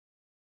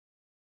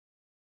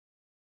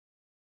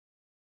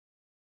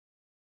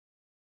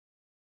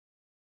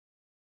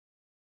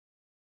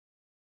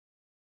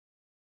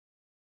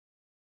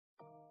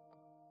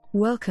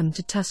Welcome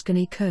to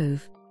Tuscany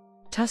Cove.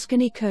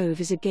 Tuscany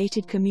Cove is a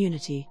gated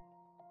community.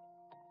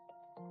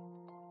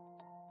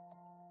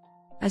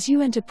 As you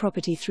enter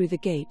property through the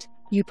gate,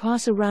 you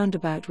pass a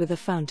roundabout with a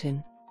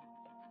fountain.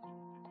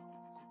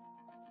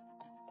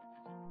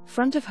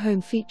 Front of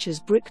home features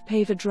brick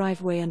paver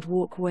driveway and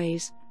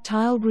walkways,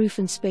 tile roof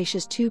and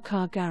spacious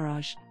two-car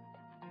garage.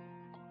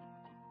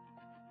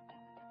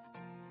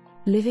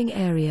 Living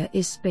area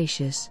is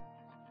spacious.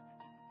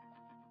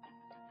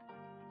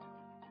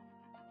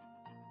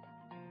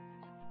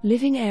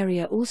 Living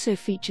area also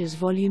features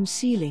volume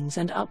ceilings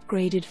and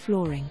upgraded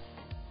flooring.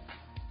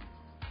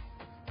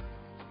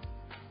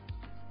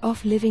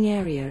 Off living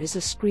area is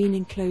a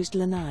screen-enclosed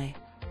lanai.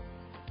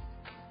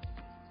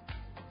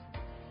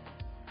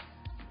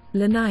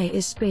 Lanai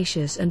is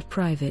spacious and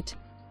private.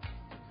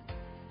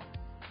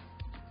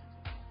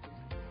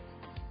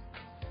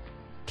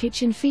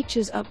 Kitchen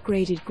features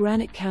upgraded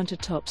granite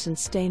countertops and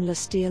stainless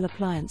steel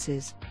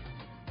appliances.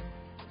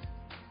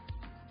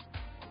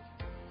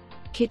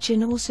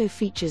 Kitchen also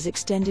features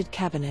extended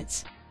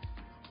cabinets.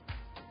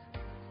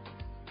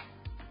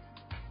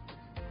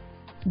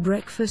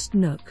 Breakfast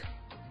nook.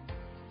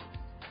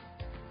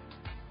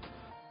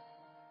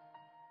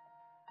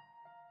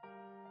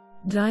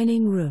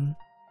 Dining room.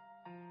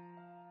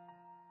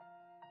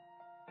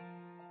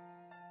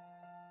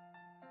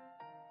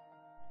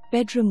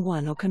 Bedroom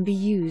 1 or can be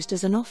used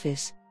as an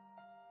office.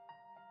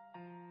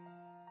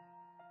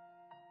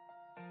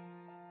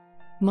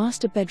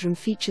 Master bedroom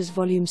features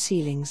volume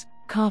ceilings,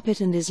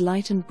 carpet and is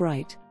light and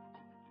bright.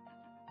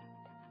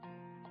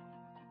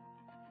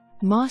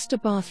 Master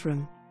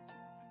bathroom.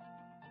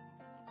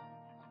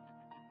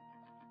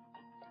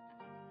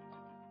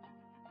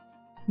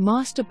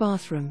 Master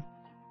bathroom.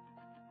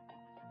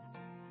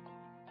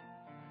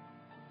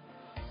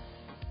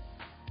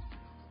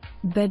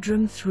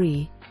 Bedroom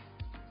 3.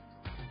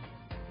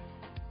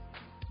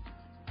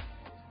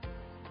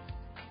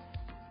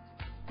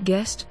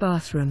 Guest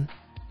bathroom.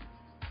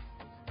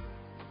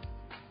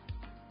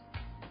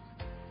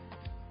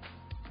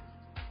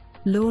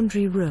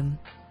 Laundry room.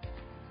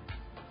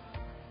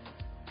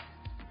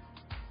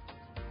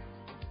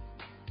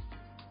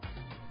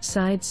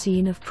 Side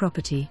scene of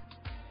property.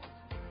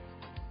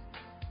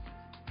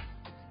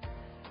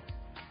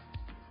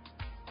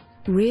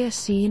 Rear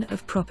scene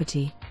of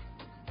property.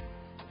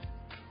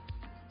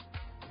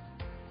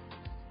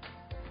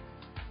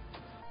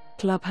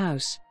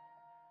 Clubhouse.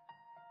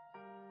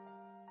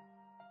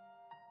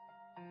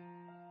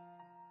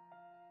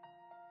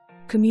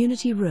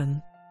 Community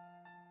room.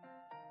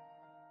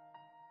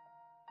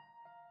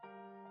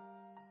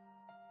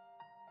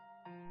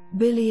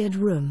 Billiard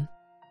room.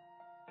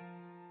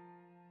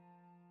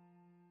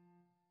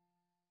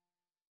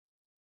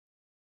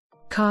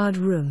 Card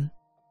room.